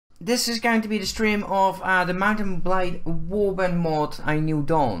this is going to be the stream of the Mountain Blade Warband mod, A New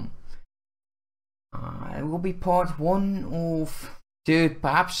Dawn. It will be part 1 of 2,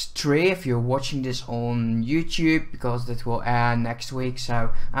 perhaps 3 if you're watching this on YouTube, because that will air next week.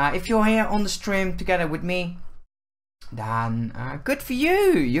 So if you're here on the stream together with me, then good for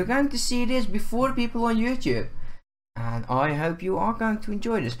you. You're going to see this before the people on YouTube. And I hope you are going to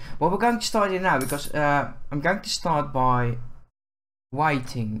enjoy this. Well, we're going to start it now, because I'm going to start by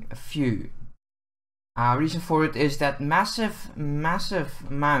waiting a few. Reason for it is that massive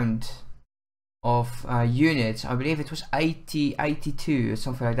amount of units, I believe it was 82 or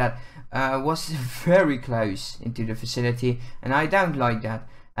something like that, was very close into the facility, and I don't like that,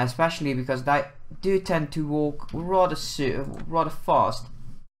 especially because they do tend to walk rather fast.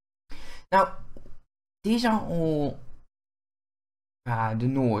 Now, these are all the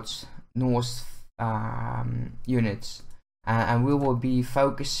Norse units, and we will be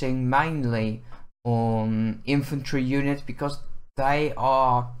focusing mainly on infantry units, because they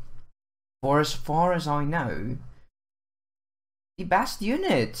are, for as far as I know, the best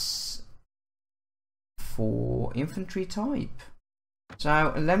units for infantry type.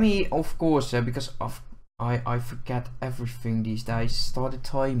 So let me, of course, because I forget everything these days, start a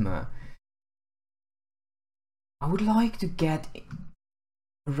timer. I would like to get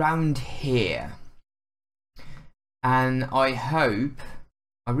around here, and I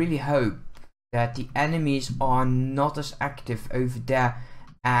really hope that the enemies are not as active over there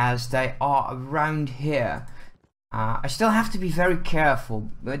as they are around here. I still have to be very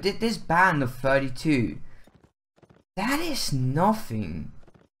careful, but this band of 32, that is nothing.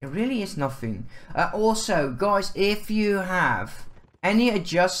 It really is nothing. Also, guys, if you have any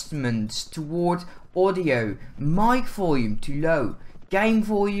adjustments toward audio, mic volume too low, game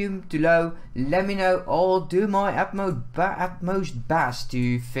volume too low, let me know. I'll do my utmost best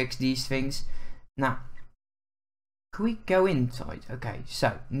to fix these things. Now, can we go inside? Okay,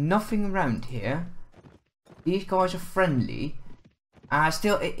 so nothing around here. These guys are friendly.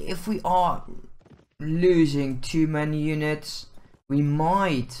 Still, if we are losing too many units, we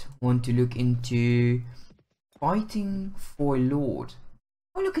might want to look into fighting for a lord.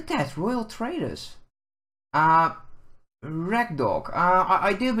 Oh, look at that, royal traders. Ragdog.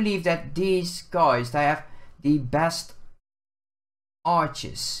 I do believe that these guys, they have the best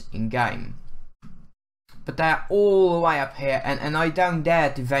archers in game, but they're all the way up here, and I don't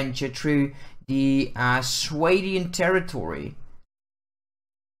dare to venture through the Swadian territory.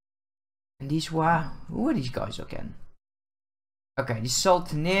 And these were, who are these guys again? Okay, the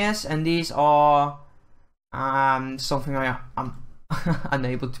Sultaneers, and these are something I'm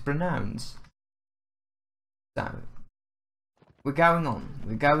unable to pronounce. So we're going on,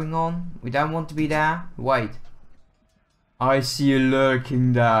 we don't want to be there. Wait, I see you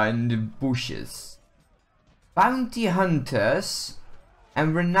lurking there in the bushes. Bounty hunters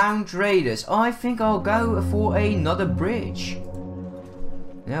and renowned raiders. I think I'll go for another bridge.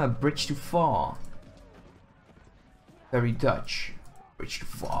 Yeah, a bridge too far. Very Dutch. Bridge too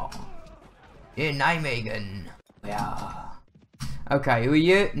far. In Nijmegen. Yeah. Okay, who are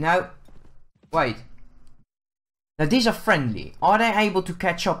you? No. Wait. Now these are friendly. Are they able to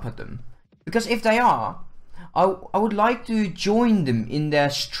catch up with them? Because if they are, I would like to join them in their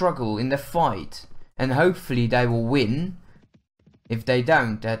struggle, in their fight. And hopefully they will win. If they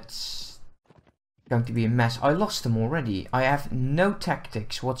don't, that's going to be a mess. I lost them already. I have no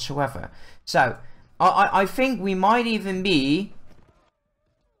tactics whatsoever. So, I think we might even be...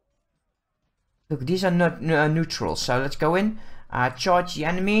 Look, these are not neutral. So let's go in. Charge the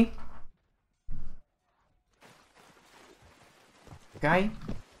enemy. Okay.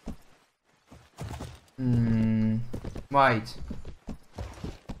 Wait.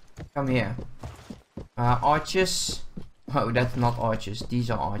 Come here. Archers. Oh, that's not archers. These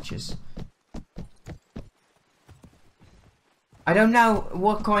are archers. I don't know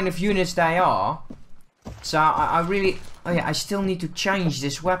what kind of units they are. So I really... Oh yeah, I still need to change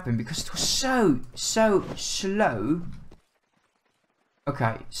this weapon because it was so slow.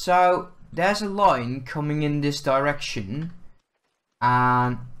 Okay, so there's a line coming in this direction.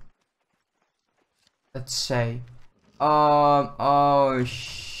 And... let's say... oh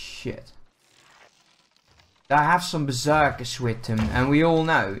shit. They have some berserkers with them, and we all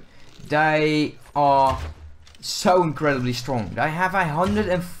know they are so incredibly strong. They have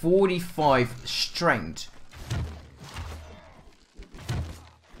 145 strength.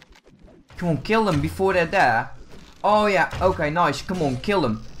 Come on, kill them before they're there. Oh yeah, okay, nice. Come on, kill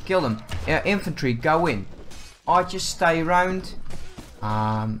them. Kill them. Yeah, infantry, go in. Archers, stay around.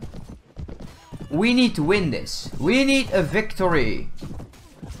 We need to win this. We need a victory.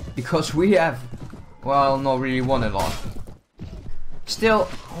 because we have, well, not really won a lot. Still,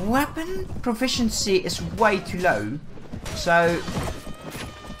 weapon proficiency is way too low, so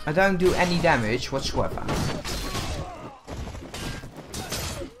I don't do any damage whatsoever.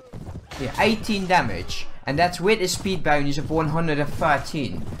 Yeah, 18 damage, and that's with a speed bonus of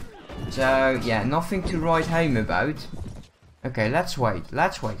 113. So yeah, nothing to write home about. Okay, let's wait.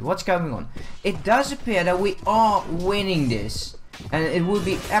 What's going on? It does appear that we are winning this, and it would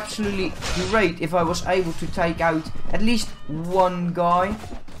be absolutely great if I was able to take out at least one guy,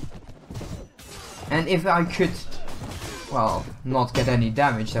 and if I could, well, not get any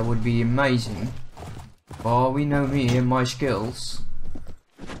damage, that would be amazing. Oh, we know me and my skills.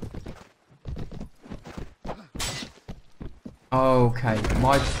 Okay,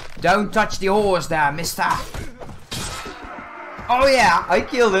 don't touch the horse there, mister. Oh yeah, I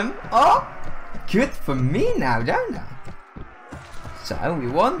killed him. Oh, good for me now, don't I? So we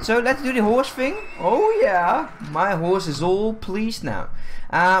won. So let's do the horse thing. Oh yeah, my horse is all pleased now.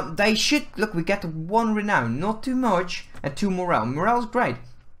 They should look. We get 1 renown, not too much, and 2 morale. Morale's great.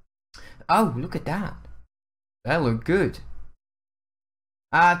 Oh, look at that. That looked good.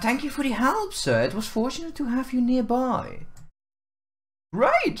 Thank you for the help, sir. It was fortunate to have you nearby.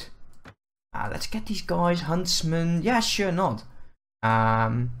 Right. Let's get these guys. Huntsman. Yeah, sure not.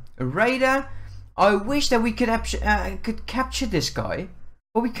 A raider. I wish that we could capture this guy,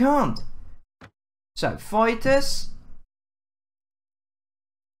 but we can't. So fighters.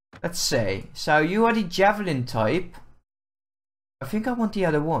 Let's see. So you are the javelin type. I think I want the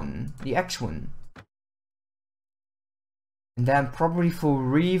other one, the X one. And then probably for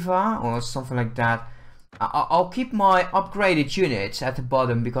Reva or something like that. I'll keep my upgraded units at the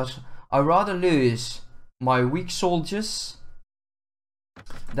bottom because I'd rather lose my weak soldiers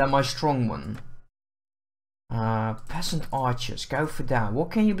than my strong one. Peasant archers, go for that.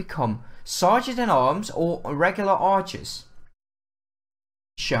 What can you become? Sergeant in arms or regular archers?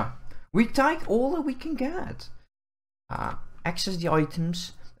 Sure. We take all that we can get. Access the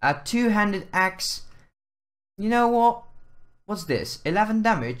items. Two-handed axe. You know what? What's this? 11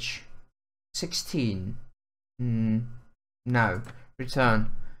 damage? 16. No.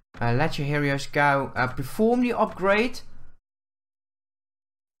 Return. Let your heroes go. Perform the upgrade.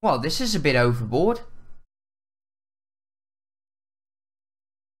 Well, this is a bit overboard.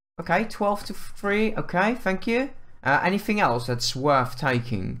 Okay, 12 to 3. Okay, thank you. Anything else that's worth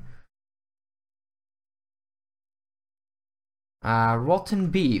taking?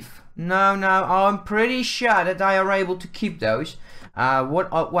 Rotten beef. No, I'm pretty sure that they are able to keep those.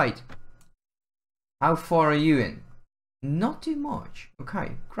 Wait. How far are you in? Not too much.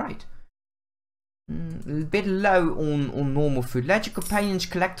 Okay, great. A bit low on normal food. Let your companions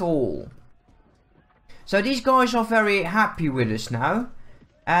collect all. So these guys are very happy with us now.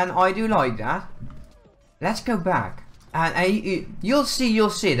 And I do like that. Let's go back. And you'll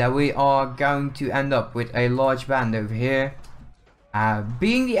see that we are going to end up with a large band over here.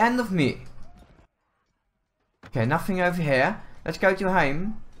 Being the end of me. Okay, nothing over here. Let's go to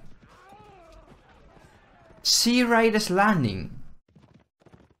home. Sea Raiders landing.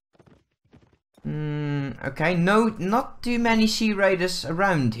 Okay, no, not too many Sea Raiders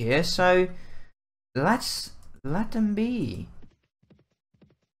around here, so let's let them be.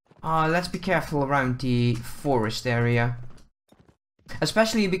 Let's be careful around the forest area.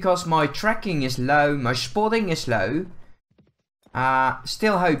 Especially because my tracking is low, my spotting is low.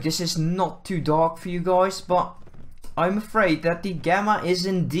 Still hope this is not too dark for you guys, but I'm afraid that the gamma is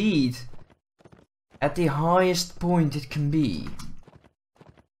indeed at the highest point it can be.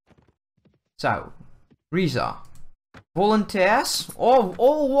 So, Riza. Volunteers? Oh,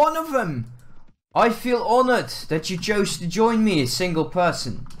 all one of them! I feel honored that you chose to join me, a single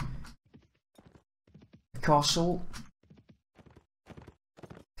person. Castle.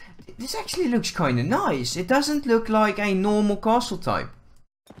 This actually looks kind of nice. It doesn't look like a normal castle type.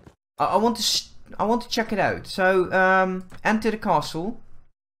 I want to check it out. So enter the castle.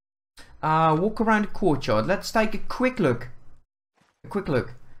 Walk around the courtyard. Let's take a quick look.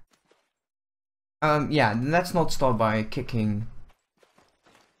 Yeah, let's not start by kicking.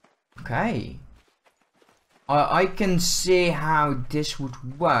 Okay. I can see how this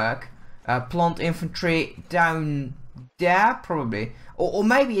would work. Plant infantry down there, probably, or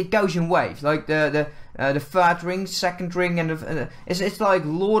maybe it goes in waves, like the third ring, second ring, and it's like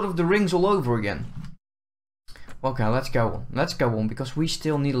Lord of the Rings all over again. Okay, let's go on, because we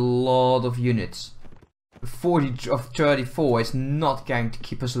still need a lot of units. 40 of 34 is not going to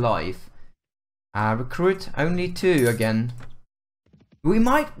keep us alive. Recruit only 2 again. We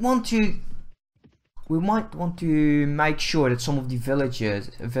might want to we might want to make sure that some of the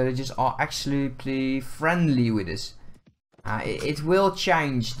villagers are actually friendly with us. It will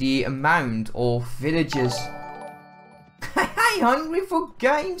change the amount of villagers. Hey, Hungry for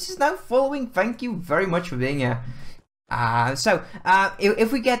Games is now following. Thank you very much for being here.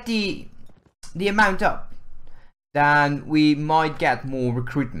 If we get the amount up, then we might get more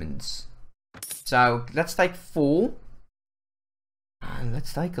recruitments. So let's take 4. And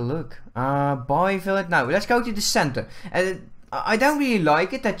let's take a look. Buy village. No, let's go to the center. I don't really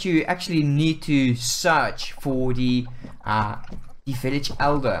like it that you actually need to search for the village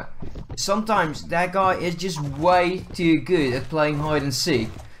elder. Sometimes that guy is just way too good at playing hide and seek.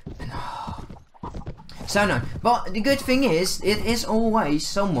 So no, but the good thing is, it is always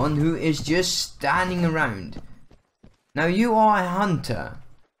someone who is just standing around. Now you are a hunter.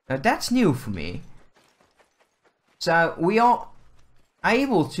 Now that's new for me. So we are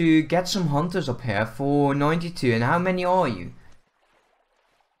able to get some hunters up here for 92. And how many are you?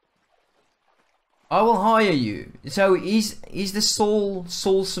 I will hire you. So he's the sole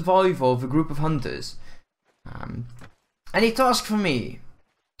survivor of a group of hunters. Any task for me?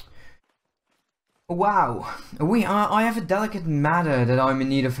 Wow, I have a delicate matter that I'm in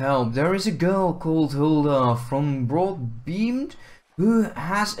need of help. There is a girl called Hulda from Broadbeamed who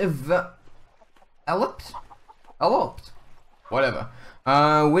has eloped? Whatever.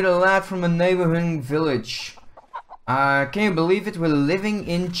 With a lad from a neighboring village. Can you believe it? We're living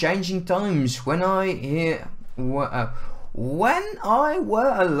in changing times. When I were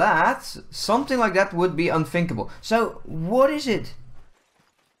a lad, something like that would be unthinkable. So, what is it?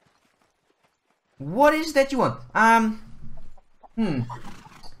 What is that you want?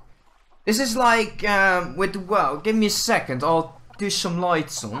 This is like, with the well, give me a second, I'll do some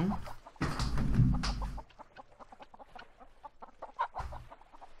lights on.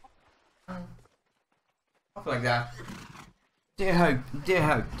 Stuff like that. Dear hope.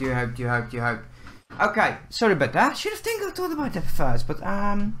 Okay, sorry about that. Should have thought about that first, but,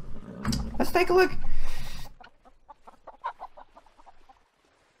 let's take a look.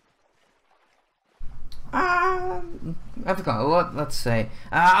 I forgot what. Let's say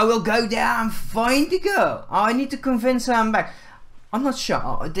I will go there and find the girl. I need to convince her I'm back. I'm not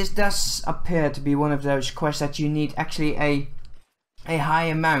sure. This does appear to be one of those quests that you need actually a high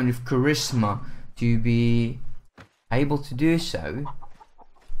amount of charisma to be able to do so.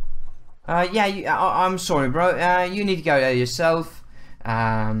 Yeah, I'm sorry, bro. You need to go there yourself.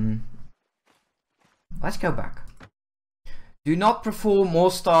 Let's go back. Do not perform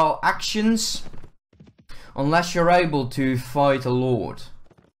hostile actions unless you're able to fight a lord.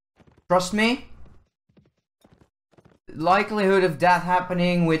 Trust me. Likelihood of that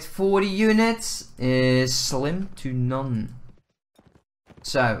happening with 40 units is slim to none.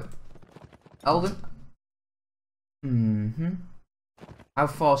 So, Elden. How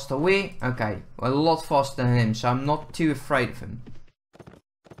fast are we? Okay, well, a lot faster than him, so I'm not too afraid of him.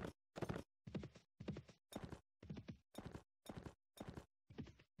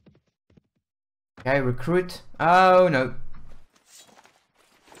 Okay, recruit. Oh no.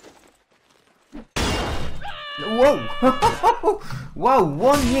 Whoa! Whoa,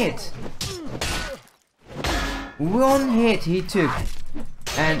 one hit! One hit he took.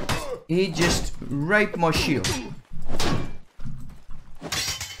 And he just raped my shield.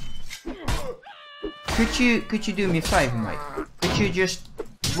 Could you do me a favor, mate? Could you just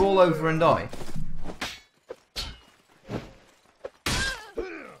roll over and die?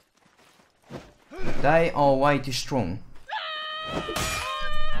 They are way too strong.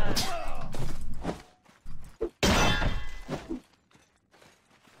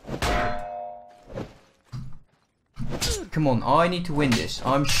 Come on, I need to win this.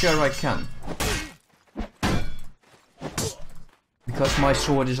 I'm sure I can. Because my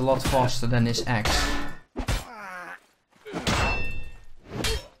sword is a lot faster than his axe.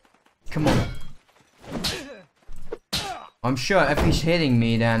 Come on. I'm sure if he's hitting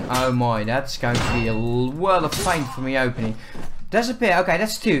me then, oh my, that's going to be a world of pain for me opening. Disappear, okay,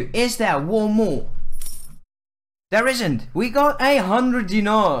 that's 2. Is there one more? There isn't. We got 100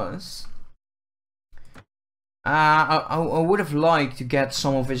 dinars. I would have liked to get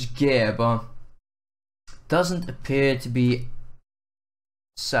some of his gear, but doesn't appear to be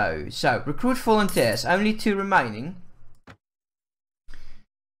so. So, recruit volunteers, only 2 remaining.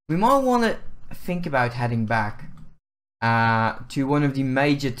 We might want to think about heading back to one of the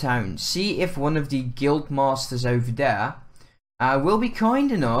major towns. See if one of the guild masters over there will be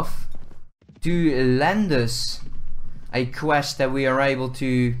kind enough to lend us a quest that we are able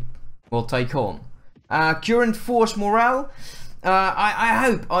to, well, take on. Current force morale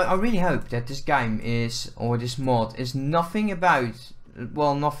I really hope that this game is, or this mod is nothing about,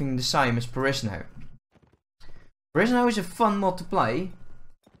 well, nothing the same as Perisno. Perisno is a fun mod to play,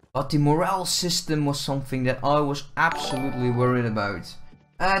 but the morale system was something that I was absolutely worried about.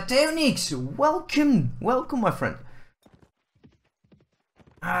 Theonix, welcome, my friend.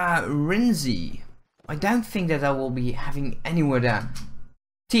 Rinzi, I don't think that I will be having anywhere there.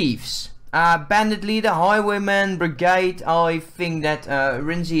 Thieves, bandit leader, highwayman, brigade. I think that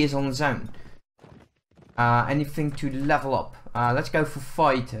Rinzi is on his own. Anything to level up? Let's go for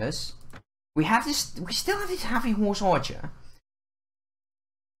fighters. We have this. We still have this heavy horse archer.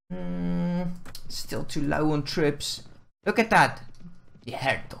 Still too low on trips. Look at that. The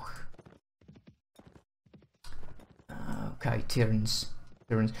Hertog. Okay, Tyrants.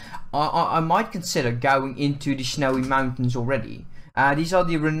 I might consider going into the snowy mountains already. These are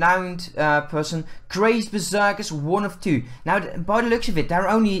the renowned person. Crazed Berserkers, 1 of 2. Now, by the looks of it, there are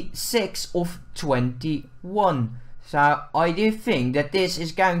only 6 of 21. So, I do think that this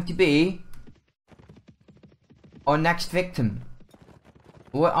is going to be our next victim.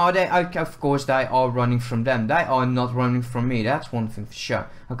 What are they? Okay, of course, they are running from them. They are not running from me. That's one thing for sure.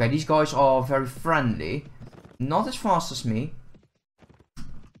 Okay, these guys are very friendly. Not as fast as me.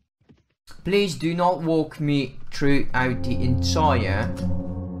 Please do not walk me throughout the entire...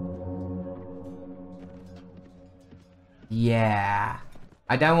 Yeah.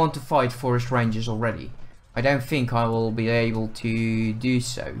 I don't want to fight forest rangers already. I don't think I will be able to do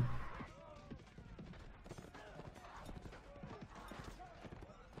so.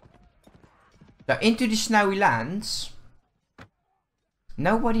 So into the snowy lands.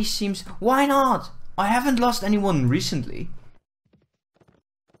 Nobody seems... Why not? I haven't lost anyone recently.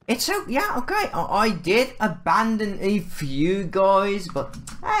 It's so... Yeah, okay. I did abandon a few guys, but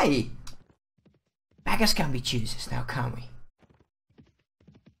hey. Beggars can be choosers now, can't we?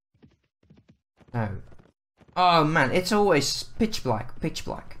 No. Oh man, it's always pitch black.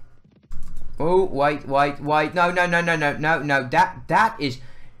 Oh, wait. No. That is...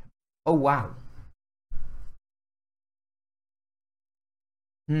 Oh, wow.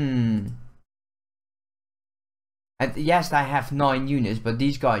 And yes, they have 9 units, but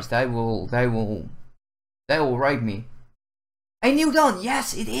these guys, they will raid me. A new dawn,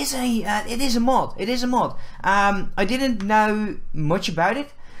 yes, it is a mod. I didn't know much about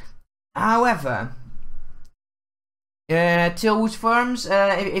it. However, Tilwood Farms,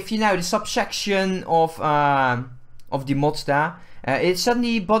 if you know the subsection of the mods there, it's on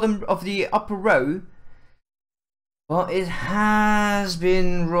the bottom of the upper row. Well, it has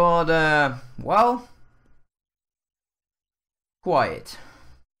been rather, well, quiet.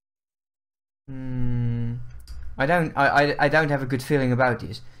 I don't have a good feeling about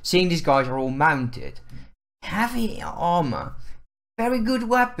this. Seeing these guys are all mounted, heavy armor, very good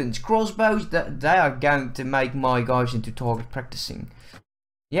weapons, crossbows. That they are going to make my guys into target practicing.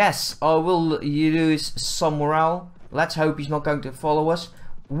 Yes, I will use some morale. Let's hope he's not going to follow us.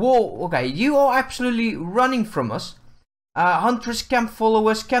 Whoa, okay, you are absolutely running from us. Huntress, camp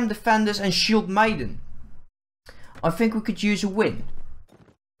followers, camp defenders, and shield maiden. I think we could use a win.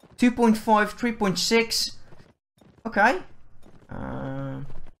 2.5, 3.6. Okay.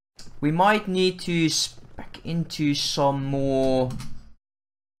 We might need to spec into some more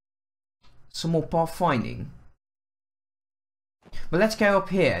pathfinding. But let's go up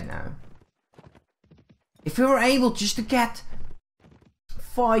here now. If we were able just to get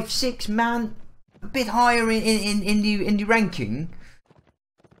 5, 6 man, a bit higher in the ranking,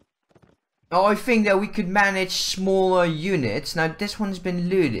 I think that we could manage smaller units. Now this one's been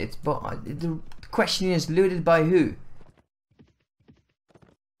looted, but the question is, looted by who?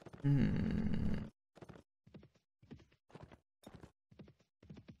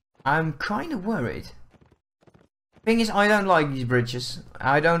 I'm kind of worried. Thing is, I don't like these bridges.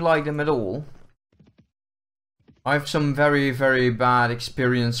 I don't like them at all. I have some very, very bad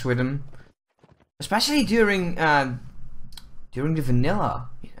experience with them. Especially during the vanilla,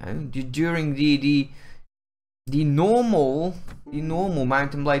 you know, during the normal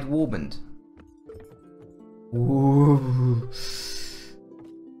Mountain Blade Warband. Ooh.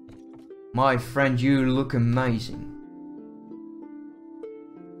 My friend, you look amazing.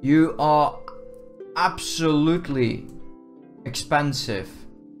 You are absolutely expensive.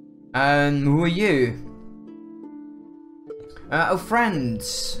 And who are you? Oh,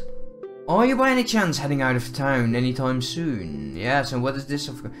 friends. Are you by any chance heading out of town anytime soon? Yes, and what is this?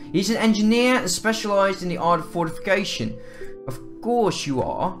 He's an engineer specialized in the art of fortification. Of course you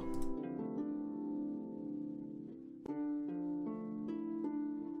are.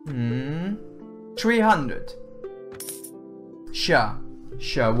 $300.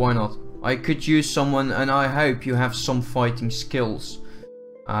 Sure, why not? I could use someone, and I hope you have some fighting skills.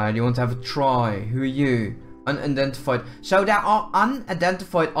 Do you want to have a try? Who are you? Unidentified. So there are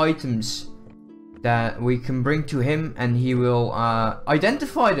unidentified items that we can bring to him, and he will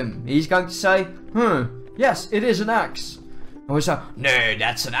identify them. He's going to say, yes, it is an axe. And we say, no,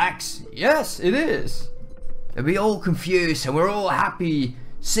 that's an axe. Yes, it is. And we're all confused, and we're all happy.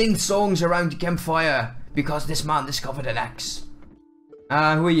 Sing songs around the campfire, because this man discovered an axe. Who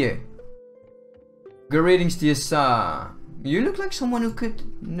are you? Greetings to you, sir. You look like someone who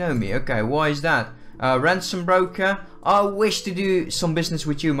could know me. Okay, why is that? Ransom broker. I wish to do some business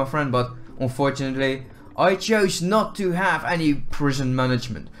with you, my friend, but unfortunately, I chose not to have any prison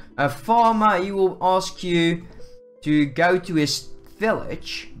management. A farmer, he will ask you to go to his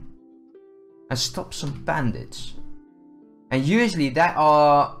village and stop some bandits. And usually there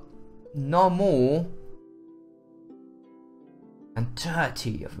are no more than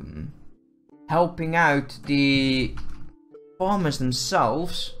 30 of them, helping out the farmers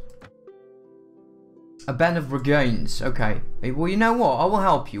themselves. A band of brigands. Okay. Well, you know what? I will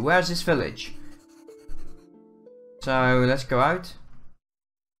help you. Where's this village? So let's go out.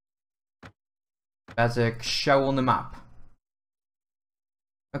 Better show on the map.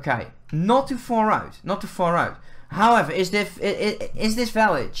 Okay. Not too far out. Not too far out. However, is this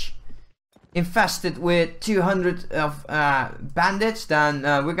village infested with 200 of bandits? Then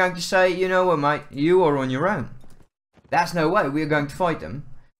we're going to say, you know what, mate, you are on your own. There's no way we're going to fight them.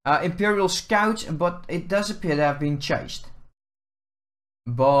 Imperial scouts, but it does appear they have been chased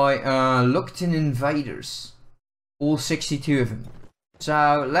by looked-in invaders. All 62 of them.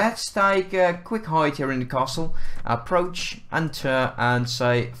 So let's take a quick hide here in the castle. Approach, enter, and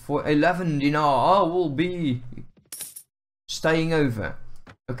say, for 11 dinar I will be staying over.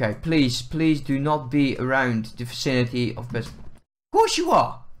 Okay, please do not be around the vicinity of business. Of course you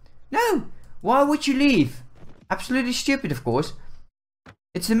are. No, why would you leave? Absolutely stupid, of course.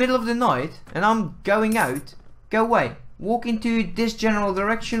 It's the middle of the night, and I'm going out. Go away. Walk into this general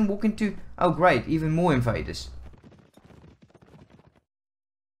direction. Walk into... Oh, great. Even more invaders.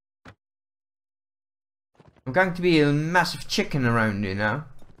 I'm going to be a massive chicken around you now.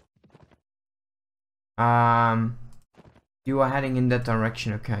 You are heading in that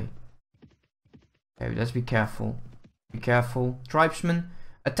direction. Okay. Okay, let's be careful. Be careful. Tribesmen.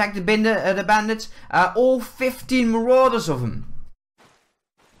 Attack the bandits. All 15 marauders of them.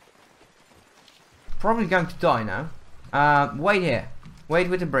 Probably going to die now. Wait here. Wait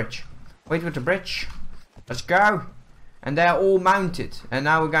with the bridge. Wait with the bridge. Let's go. And they're all mounted. And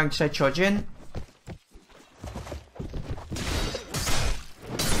now we're going to say charge in.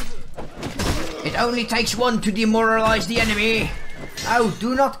 It only takes one to demoralize the enemy. Oh,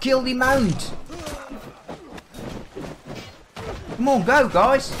 do not kill the mount. Come on, go,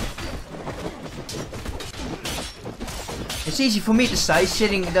 guys. It's easy for me to say,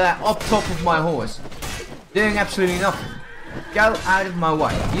 sitting there up top of my horse, doing absolutely nothing. Go out of my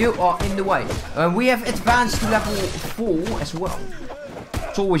way. You are in the way. We have advanced to level 4 as well.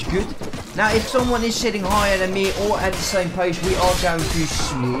 It's always good. Now, if someone is sitting higher than me or at the same pace, we are going to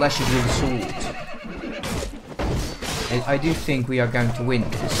slash it with a sword. I do think we are going to win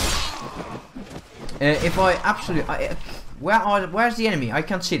this. If I absolutely... where's the enemy? I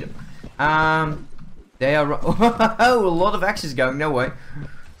can't see them. They are... Oh, a lot of axes going, no way.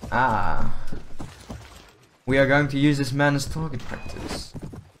 We are going to use this man as target practice.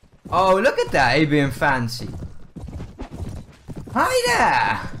 Oh, look at that, he being fancy. Hi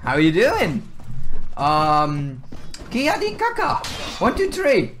there! How are you doing? Kia di kaka! 1, 2,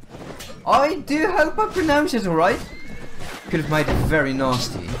 3! I do hope I pronounce it alright. Could have made it very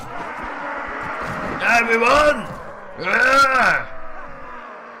nasty. Everyone!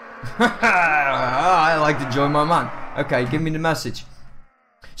 I like to join my man. Okay, give me the message.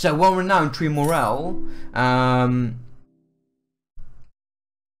 So, 1 renown, 3 morale.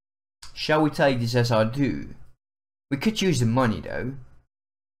 Shall we take this as our due? We could use the money though.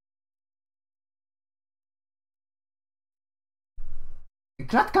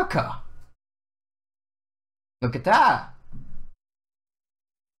 Klatkaka! Look at that!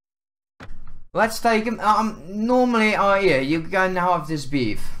 Let's take him. Normally, yeah, you can have this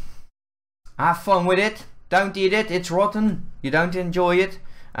beef. Have fun with it. Don't eat it. It's rotten. You don't enjoy it.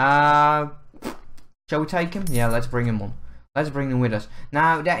 Shall we take him? Yeah, let's bring him on. Let's bring him with us.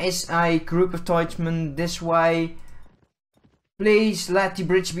 Now, there is a group of tribesmen this way. Please let the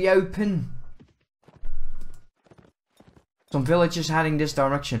bridge be open. Some villagers heading this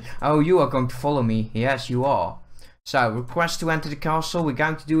direction. Oh, you are going to follow me. Yes, you are. So, request to enter the castle. We're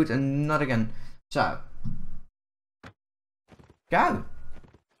going to do it and not again. So. Go.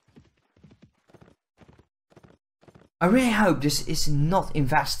 I really hope this is not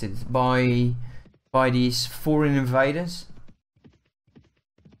invested by these foreign invaders.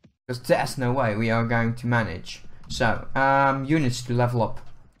 Because there's no way we are going to manage. So, units to level up.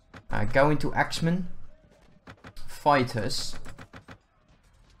 Go into X-Men. Fighters.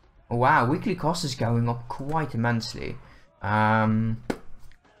 Oh, wow, weekly cost is going up quite immensely.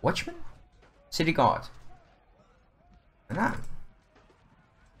 Watchman? City Guard. No.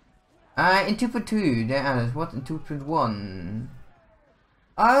 In 2.2, they added what in 2.1?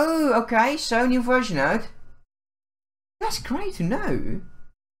 Oh, okay, so new version out. That's great to know.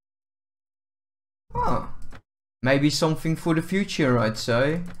 Oh. Maybe something for the future, I'd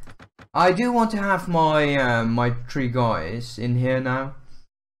say. I do want to have my my 3 guys in here now.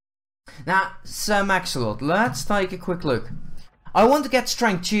 Now, Sir Maxalot, let's take a quick look. I want to get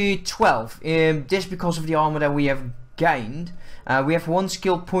strength to 12. This because of the armor that we have gained. We have 1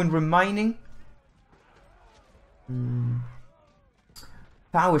 skill point remaining.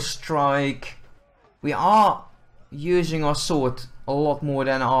 Power strike. We are using our sword a lot more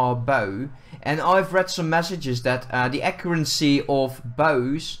than our bow. And I've read some messages that the accuracy of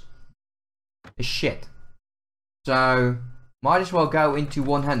bows is shit. So, might as well go into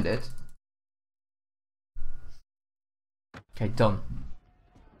one-handed. Okay, done.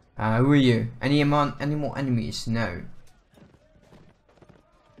 Who are you? Any more enemies? No.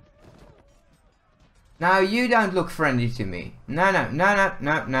 Now you don't look friendly to me. No.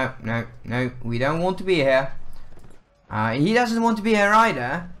 We don't want to be here. He doesn't want to be here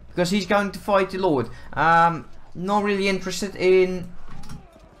either, because he's going to fight the Lord. Not really interested in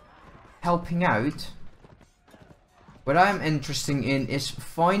helping out. What I'm interested in is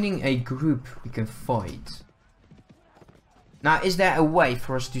finding a group we can fight. Now, is there a way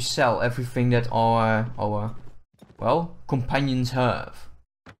for us to sell everything that our well, companions have?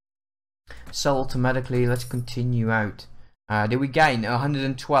 Sell automatically. Let's continue out. Did we gain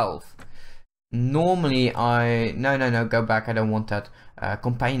 112? Normally no, go back, I don't want that.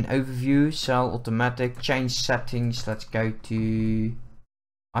 Companion overview, sell automatic, change settings. Let's go to,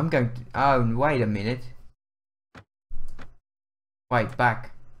 I'm going to, oh wait a minute, wait,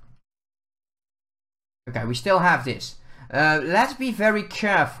 back. Okay, we still have this. Let's be very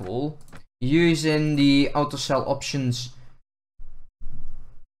careful using the auto sell options.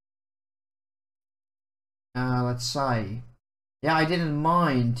 Let's say, yeah, I didn't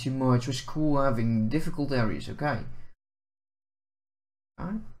mind too much. It was cool having difficult areas. Okay.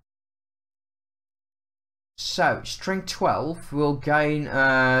 Alright. So, strength 12 will gain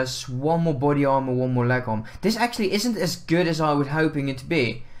us 1 more body armor, 1 more leg armor. This actually isn't as good as I was hoping it to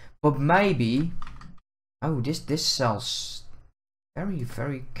be, but maybe. Oh, this sells very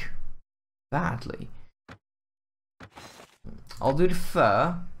badly. I'll do the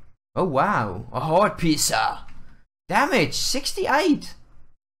fur. Oh wow, a hard pizza. Damage 68.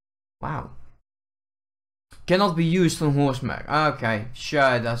 Wow. Cannot be used on horseback. Okay,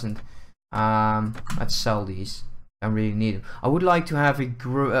 sure it doesn't. Let's sell these. Don't really need them. I would like to have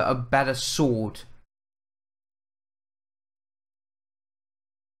a better sword.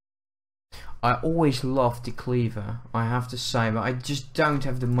 I always loved the cleaver, I have to say, but I just don't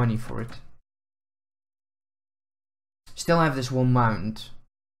have the money for it. Still have this one mount.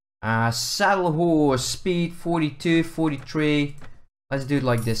 Saddle horse, speed 42, 43. Let's do it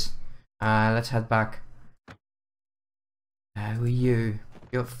like this. Let's head back. Who are you?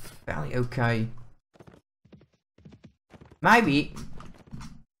 You're fairly okay. Maybe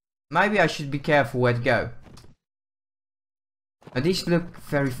I should be careful where to go. These look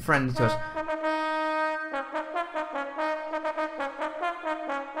very friendly to us.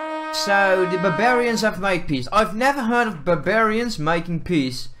 So the barbarians have made peace. I've never heard of barbarians making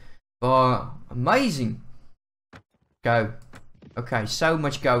peace. But amazing. Go. Okay, so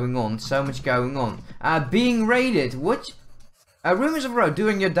much going on. So much going on. Being raided. What? Rumors of road.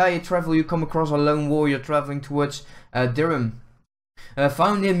 During your day travel, you come across a lone warrior traveling towards Durham.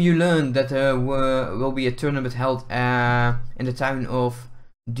 Found him, you learned that there will be a tournament held in the town of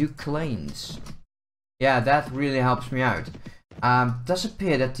Duclains. Yeah, that really helps me out. Does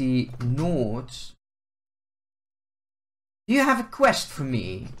appear that the Nords. Do you have a quest for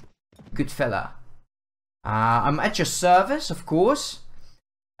me, good fella? I'm at your service, of course.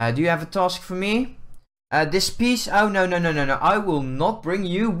 Do you have a task for me? This piece? Oh no. I will not bring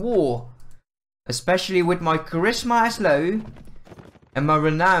you war. Especially with my charisma as low and my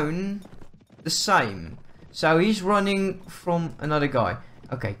renown the same. So he's running from another guy.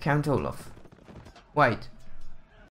 Okay, Count Olaf. Wait.